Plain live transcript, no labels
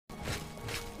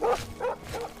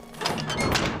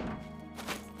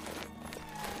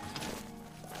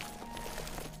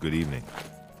Good evening.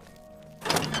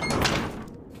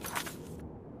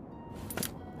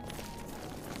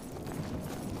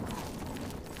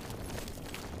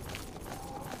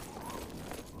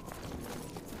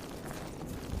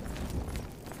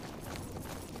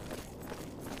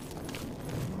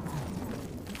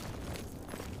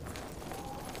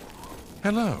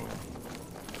 Hello.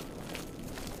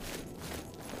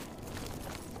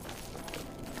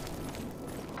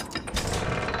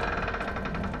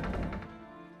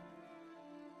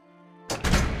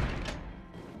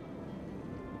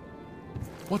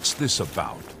 What's this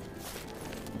about?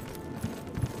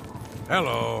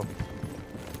 Hello.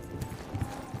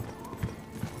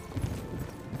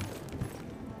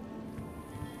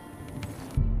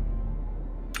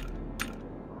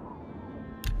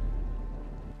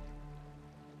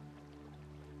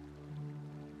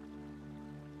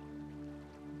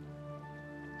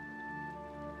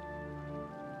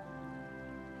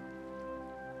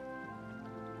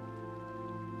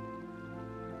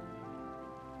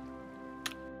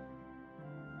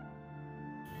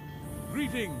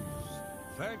 Greetings!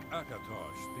 Thank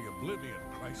Akatosh, the Oblivion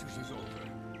crisis is over.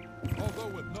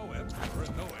 Although with no emperor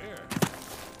and no heir,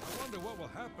 I wonder what will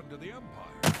happen to the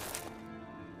empire.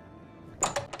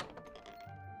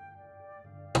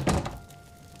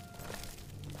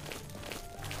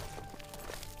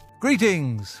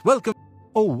 Greetings! Welcome!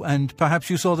 Oh, and perhaps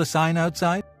you saw the sign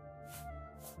outside?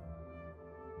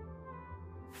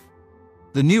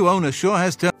 The new owner sure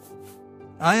has turned.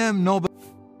 I am Norbert.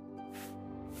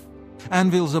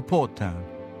 Anvil's a port town.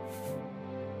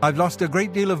 I've lost a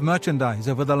great deal of merchandise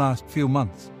over the last few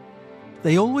months.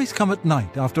 They always come at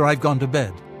night after I've gone to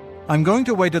bed. I'm going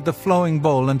to wait at the flowing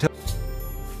bowl until...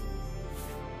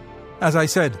 As I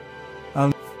said,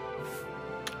 I'll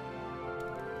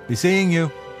be seeing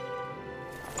you.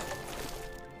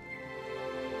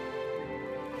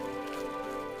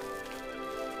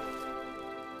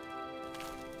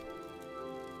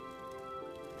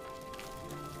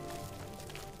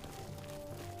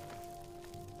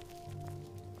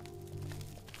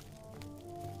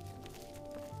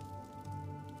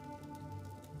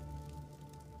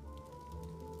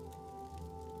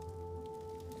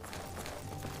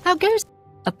 How goes?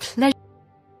 A pleasure.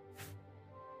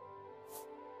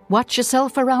 Watch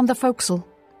yourself around the forecastle.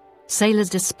 Sailors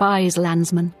despise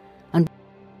landsmen, and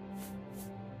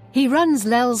he runs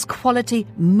Lel's quality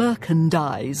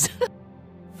merchandise.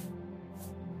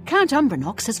 Count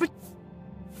Umbranox has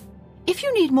if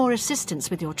you need more assistance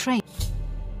with your train,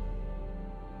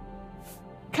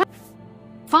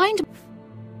 find.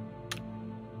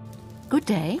 Good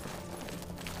day.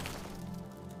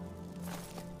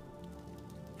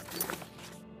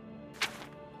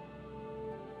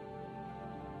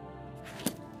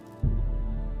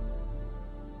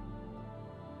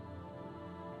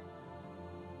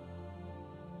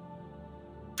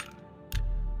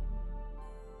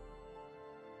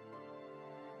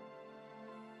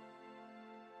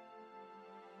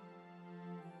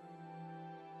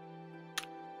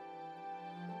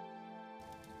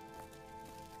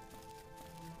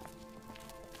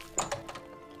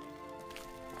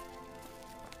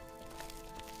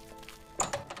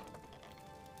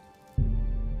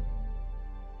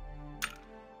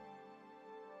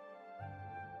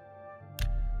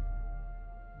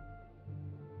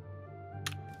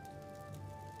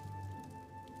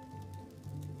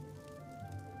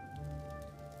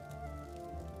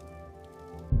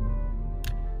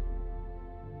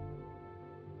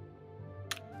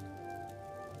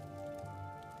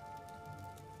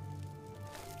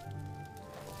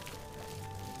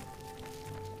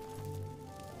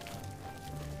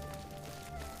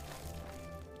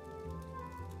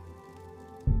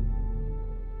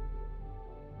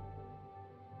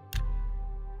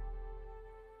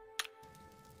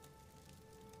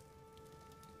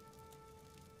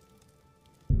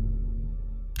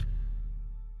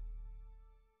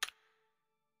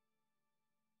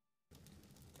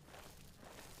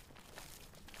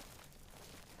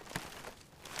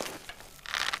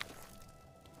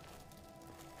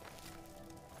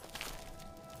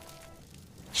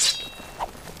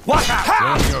 What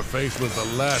happened? Showing your face was the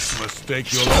last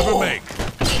mistake you'll ever make.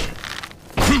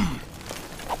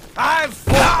 I've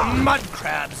fought mud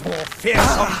crabs more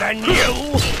fearsome than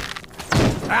you.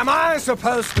 Am I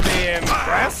supposed to be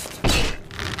impressed?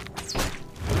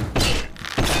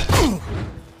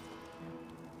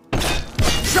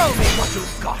 Show me what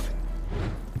you've got.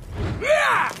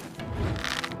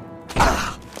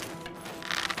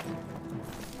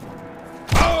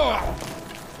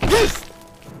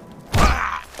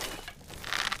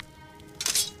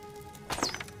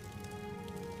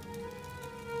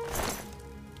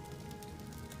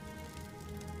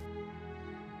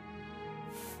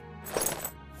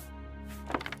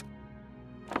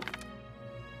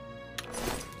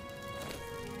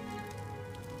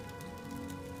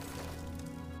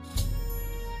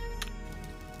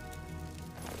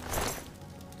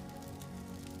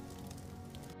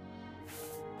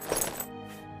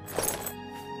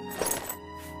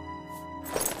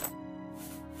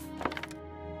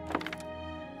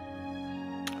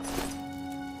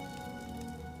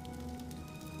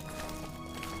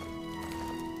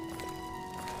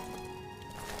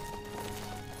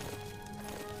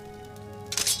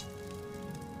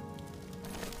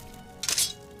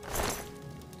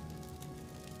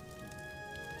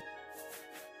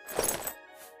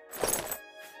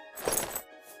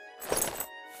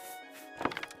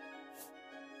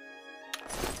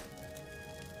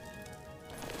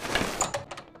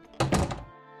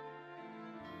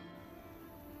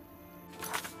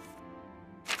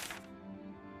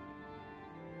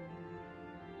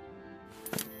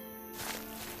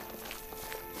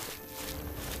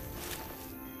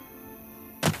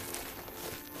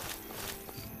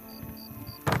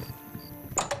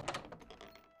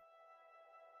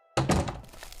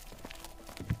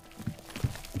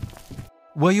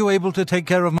 Were you able to take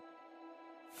care of my...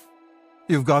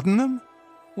 You've gotten them?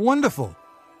 Wonderful.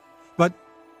 But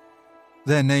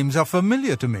their names are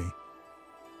familiar to me.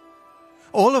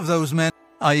 All of those men,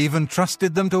 I even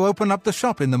trusted them to open up the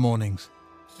shop in the mornings.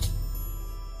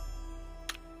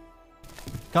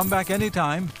 Come back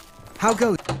anytime. How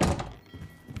goes?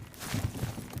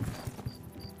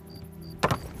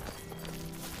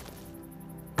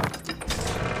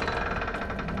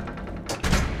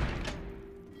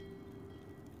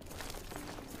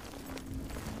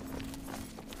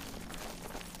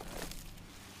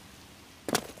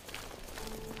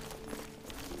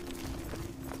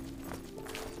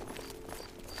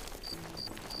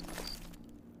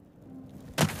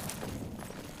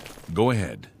 Go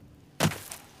ahead.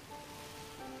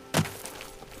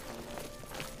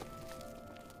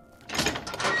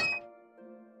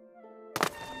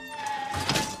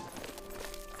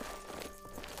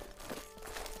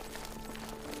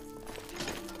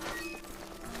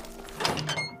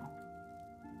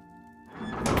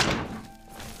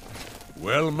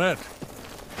 Well met.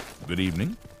 Good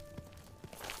evening.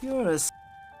 You're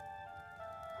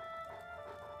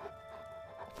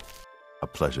A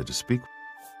pleasure to speak.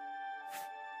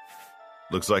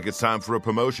 Looks like it's time for a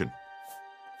promotion.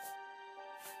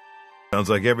 Sounds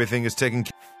like everything is taken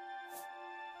care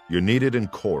of. You're needed in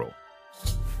Coral.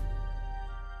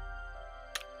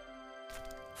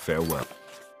 Farewell.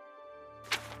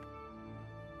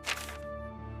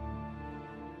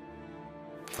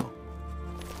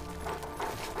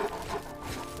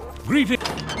 Greeting.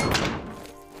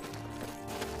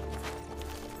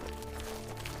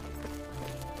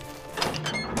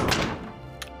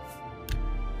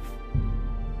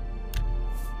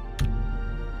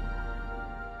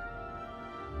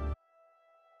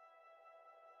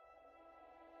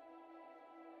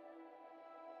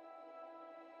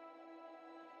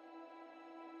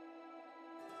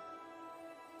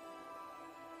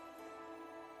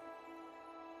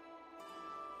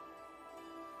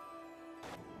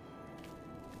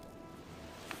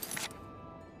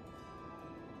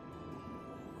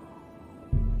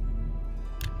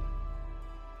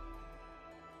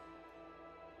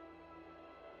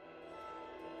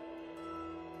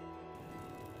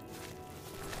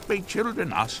 My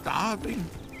children are starving.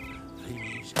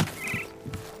 Please.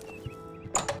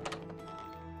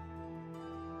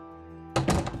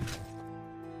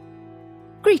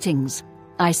 Greetings.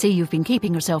 I see you've been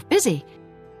keeping yourself busy.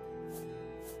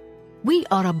 We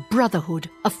are a brotherhood,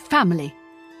 a family.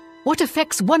 What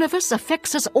affects one of us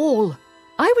affects us all.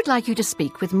 I would like you to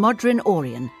speak with Modrin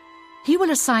Orion. He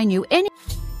will assign you any...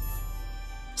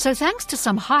 So thanks to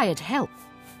some hired help.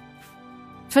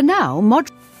 For now,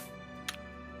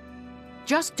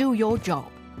 just do your job.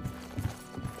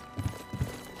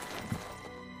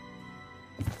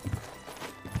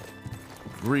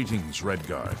 Greetings,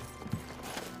 Redguard.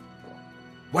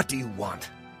 What do you want?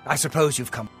 I suppose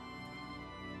you've come...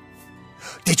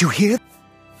 Did you hear?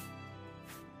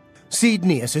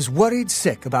 Cydnius is worried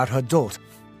sick about her daughter.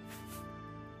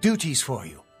 Duties for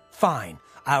you. Fine.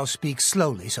 I'll speak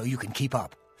slowly so you can keep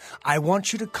up. I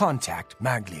want you to contact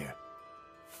Maglier.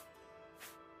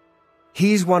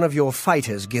 He's one of your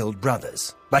Fighters Guild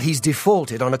brothers, but he's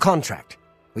defaulted on a contract.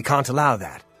 We can't allow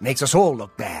that. Makes us all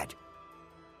look bad.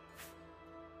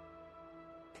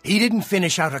 He didn't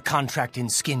finish out a contract in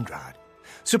Skindrad.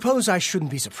 Suppose I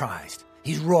shouldn't be surprised.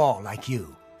 He's raw like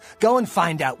you. Go and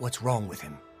find out what's wrong with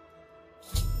him.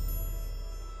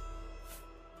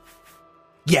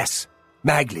 Yes,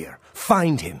 Maglier.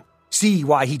 Find him. See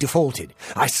why he defaulted.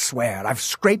 I swear, I've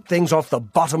scraped things off the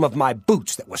bottom of my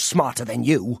boots that were smarter than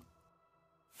you.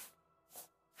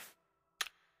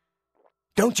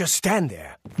 Don't just stand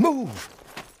there. Move!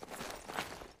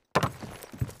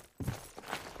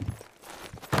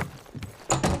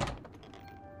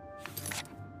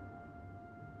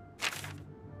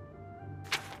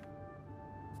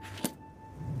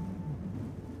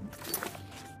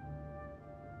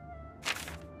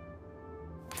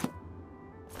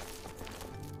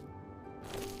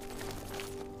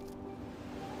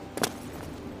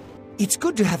 It's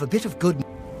good to have a bit of good...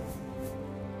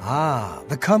 Ah,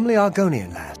 the comely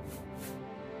Argonian lad.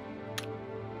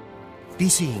 Be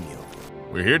seeing you.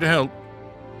 We're here to help.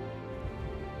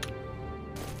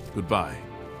 Goodbye.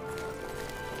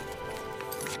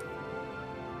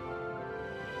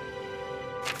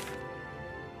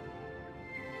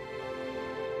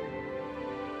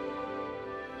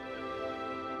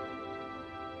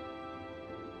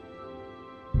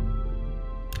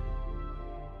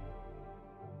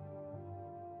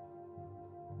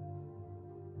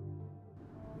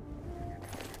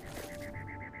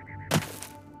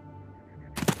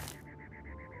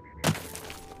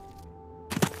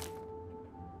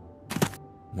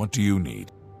 What do you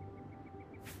need?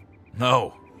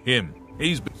 No, him.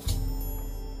 He's...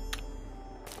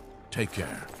 Take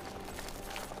care.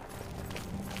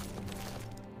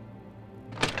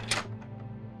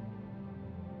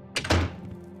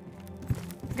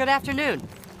 Good afternoon.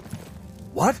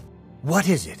 What? What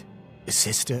is it?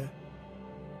 Sister?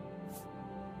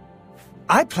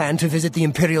 I plan to visit the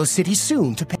Imperial City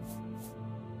soon to pay...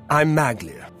 I'm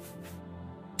Maglia.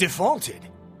 Defaulted?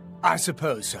 I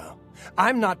suppose so.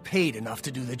 I'm not paid enough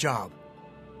to do the job.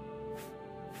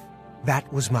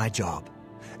 That was my job.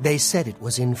 They said it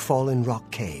was in Fallen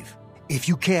Rock Cave. If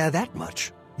you care that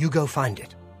much, you go find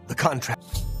it. The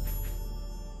contract...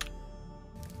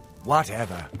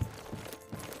 Whatever.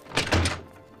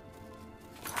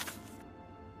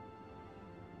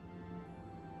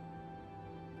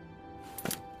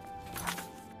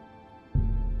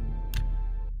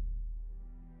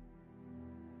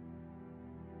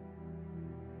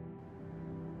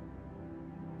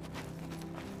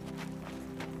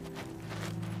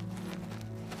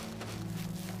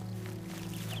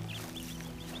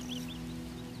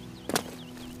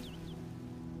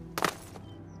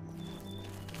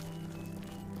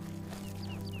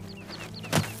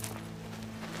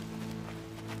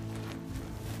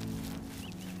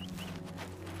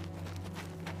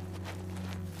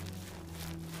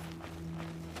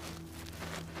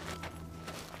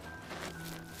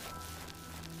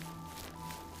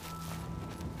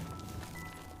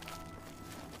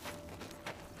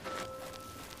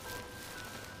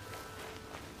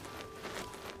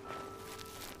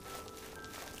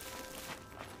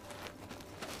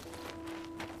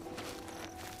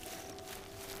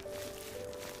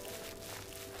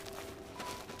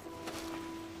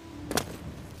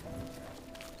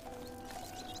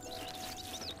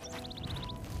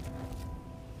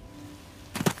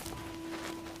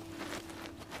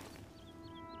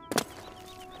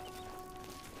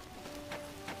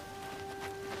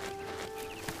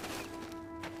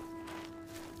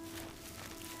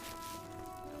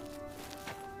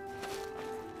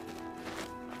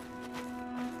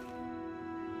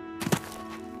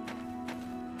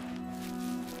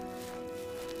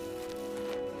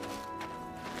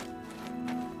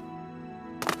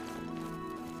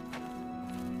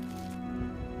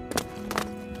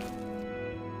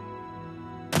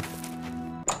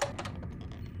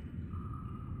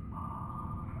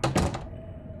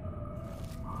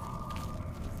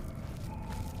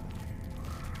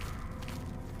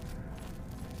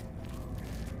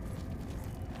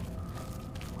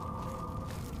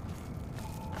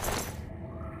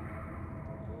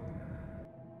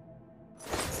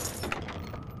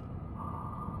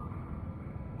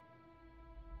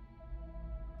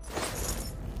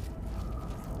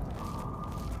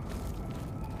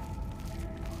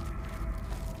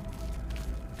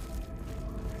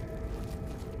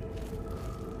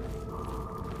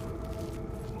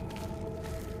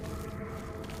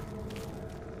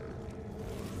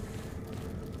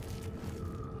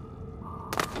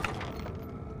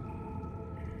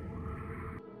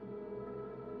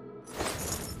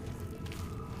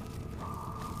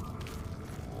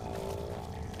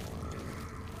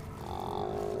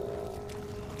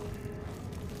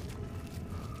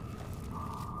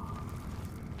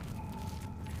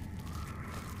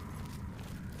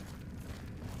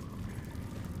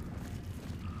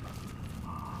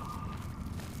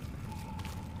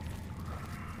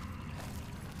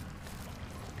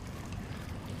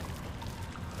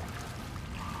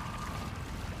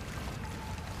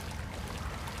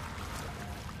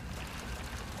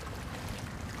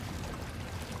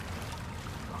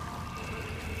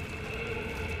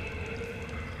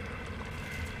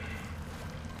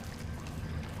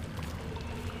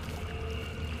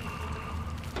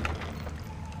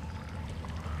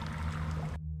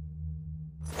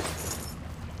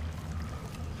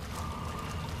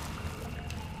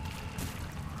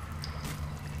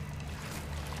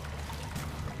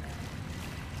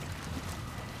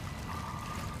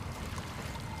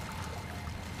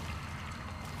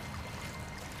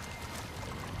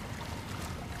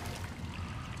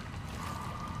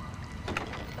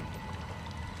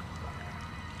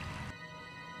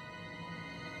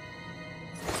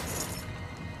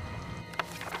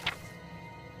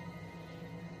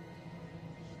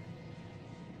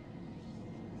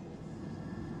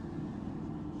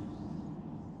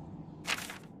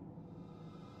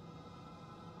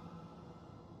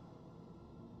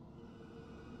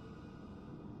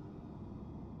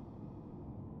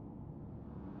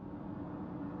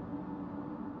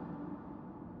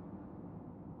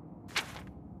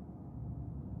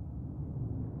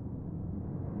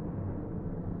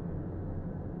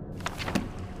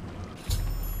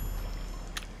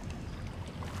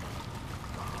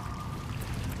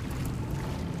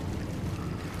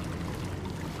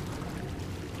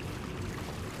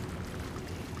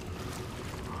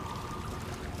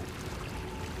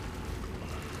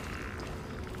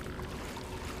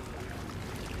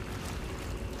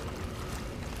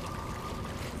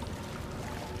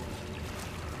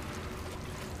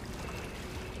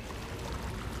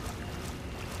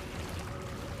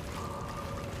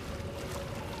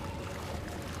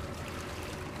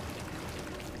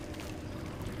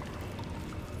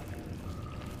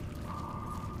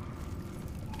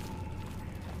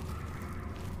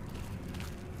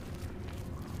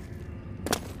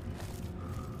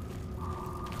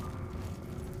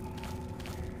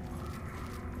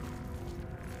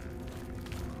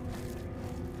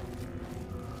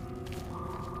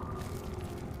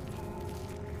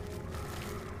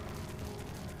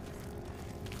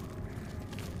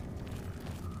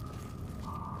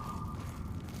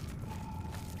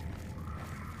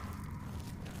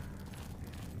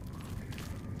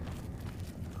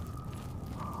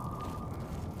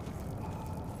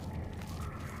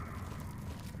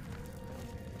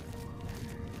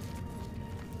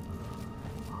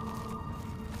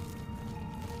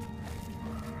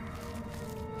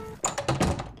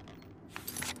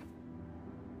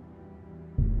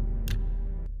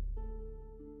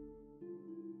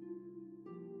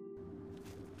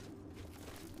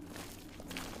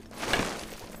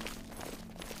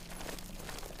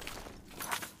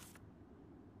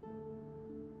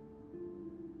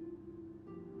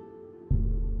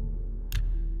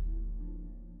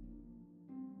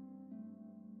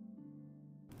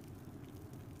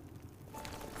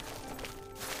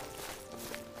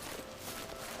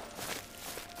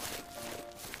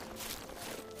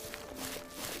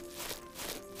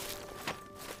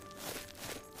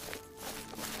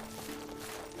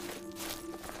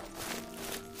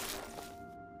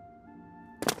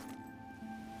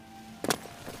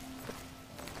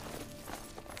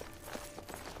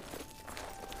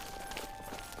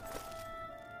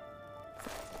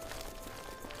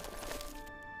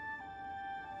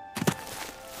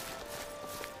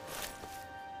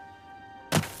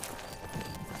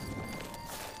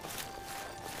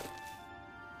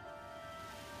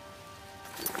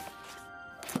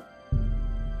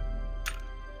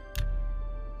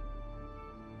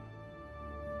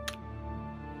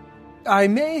 I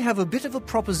may have a bit of a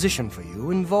proposition for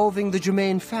you involving the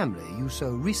Germain family you so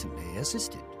recently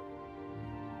assisted.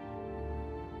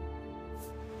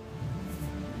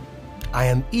 I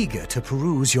am eager to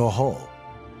peruse your haul.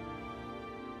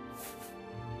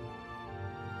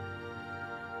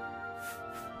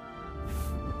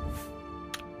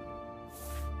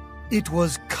 It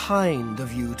was kind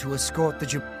of you to escort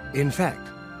the In fact,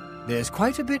 there's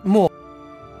quite a bit more.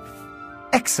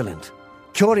 Excellent.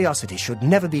 Curiosity should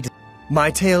never be... My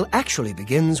tale actually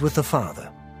begins with the father,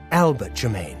 Albert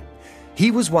Germain.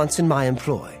 He was once in my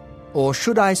employ, or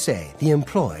should I say, the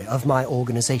employ of my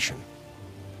organization.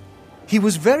 He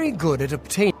was very good at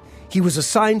obtaining... He was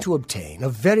assigned to obtain a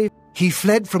very... He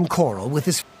fled from Coral with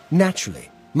his... Naturally,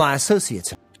 my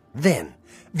associates... Then,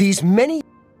 these many...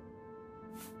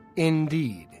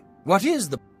 Indeed. What is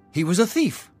the... He was a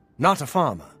thief, not a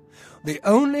farmer. The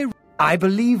only... I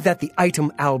believe that the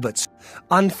item Albert's...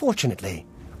 Unfortunately,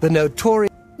 the notorious...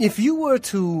 If you were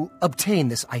to obtain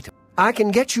this item, I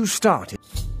can get you started.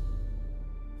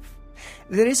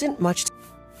 There isn't much...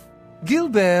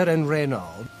 Gilbert and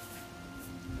Reynald...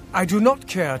 I do not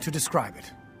care to describe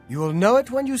it. You will know it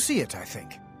when you see it, I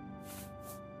think.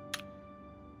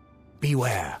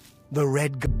 Beware, the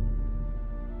red...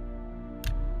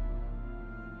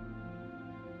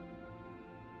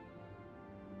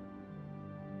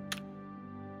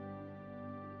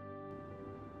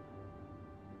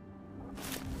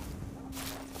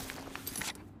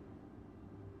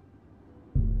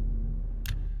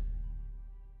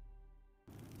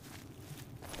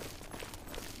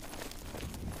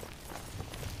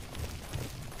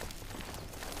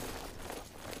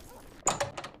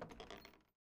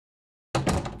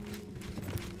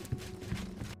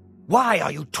 Why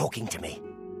are you talking to me?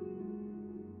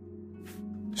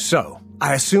 So,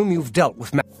 I assume you've dealt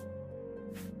with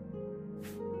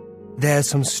There's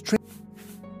some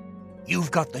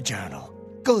You've got the journal.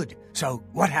 Good. So,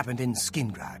 what happened in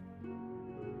Skingrad?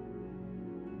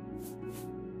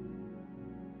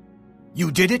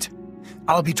 You did it?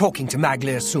 I'll be talking to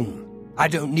Maglir soon. I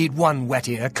don't need one wet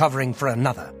ear covering for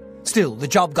another. Still, the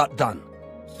job got done.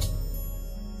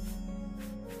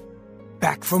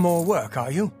 Back for more work,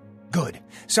 are you? Good.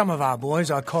 Some of our boys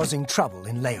are causing trouble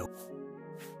in Leo.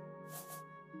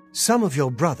 Some of your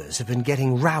brothers have been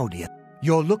getting rowdy.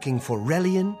 You're looking for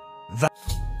Relian?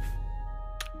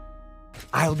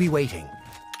 I'll be waiting.